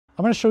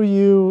I'm going to show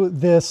you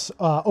this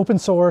open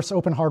source,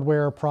 open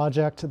hardware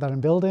project that I'm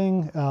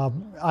building.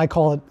 I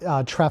call it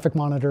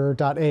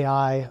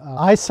trafficmonitor.ai.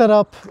 I set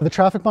up the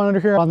traffic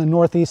monitor here on the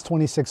Northeast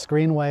 26th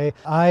Greenway.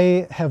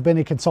 I have been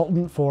a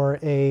consultant for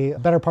a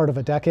better part of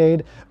a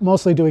decade,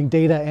 mostly doing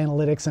data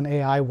analytics and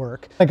AI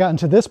work. I got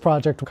into this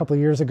project a couple of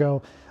years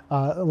ago.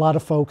 A lot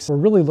of folks were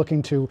really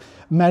looking to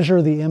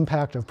measure the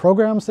impact of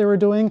programs they were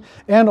doing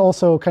and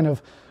also kind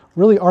of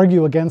really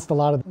argue against a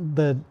lot of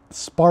the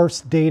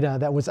sparse data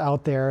that was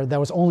out there that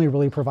was only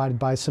really provided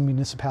by some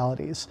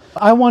municipalities.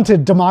 I want to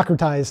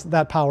democratize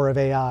that power of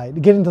AI,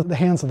 to get into the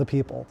hands of the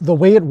people. The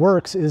way it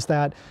works is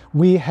that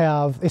we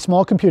have a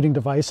small computing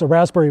device, a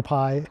Raspberry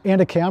Pi,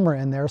 and a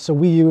camera in there. So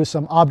we use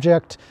some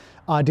object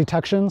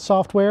detection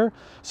software.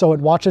 So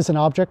it watches an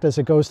object as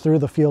it goes through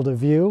the field of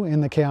view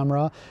in the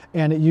camera,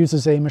 and it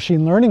uses a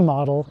machine learning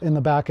model in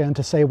the back end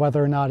to say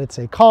whether or not it's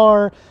a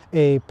car,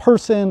 a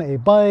person, a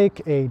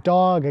bike, a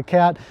dog, a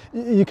cat.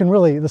 You can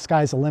really, the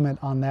sky's the limit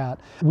on that.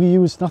 We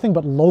use nothing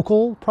but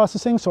local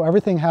processing, so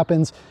everything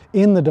happens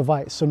in the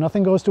device. So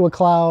nothing goes to a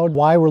cloud.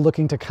 Why we're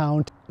looking to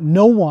count.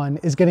 No one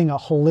is getting a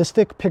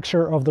holistic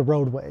picture of the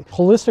roadway.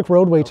 Holistic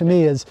roadway to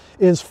me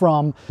is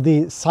from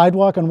the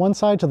sidewalk on one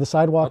side to the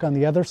sidewalk on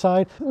the other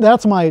side.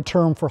 That's my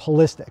term for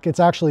holistic. It's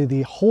actually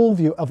the whole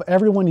view of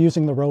everyone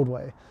using the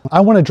roadway. I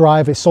want to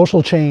drive a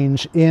social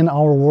change in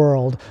our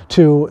world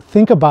to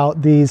think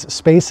about these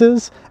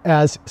spaces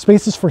as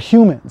spaces for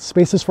humans,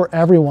 spaces for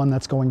everyone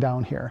that's going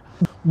down here.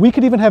 We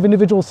could even have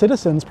individual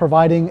citizens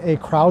providing a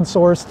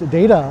crowdsourced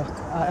data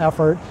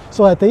effort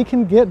so that they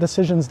can get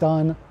decisions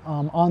done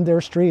on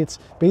their streets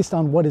based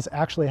on what is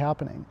actually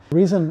happening. The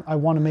reason I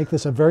want to make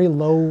this a very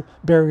low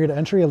barrier to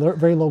entry, a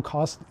very low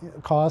cost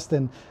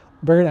and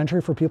barrier to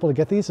entry for people to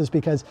get these is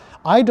because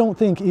I don't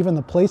think even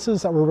the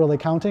places that we're really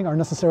counting are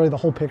necessarily the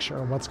whole picture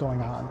of what's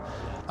going on.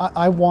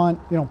 I want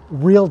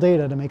real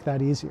data to make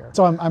that easier.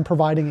 So I'm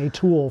providing a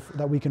tool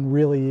that we can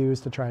really use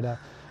to try to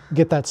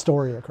get that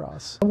story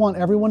across. I want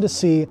everyone to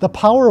see the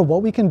power of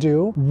what we can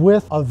do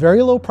with a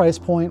very low price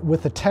point,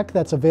 with the tech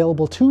that's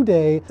available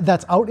today,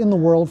 that's out in the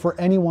world for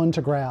anyone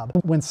to grab.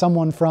 When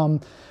someone from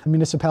a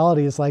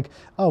municipality is like,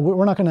 oh,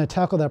 we're not going to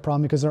tackle that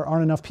problem because there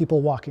aren't enough people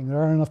walking, there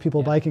aren't enough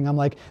people biking, I'm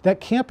like, that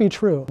can't be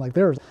true. Like,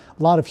 there's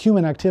a lot of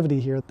human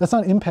activity here that's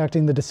not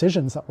impacting the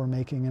decisions that we're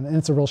making, and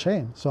it's a real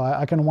shame. So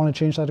I kind of want to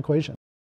change that equation.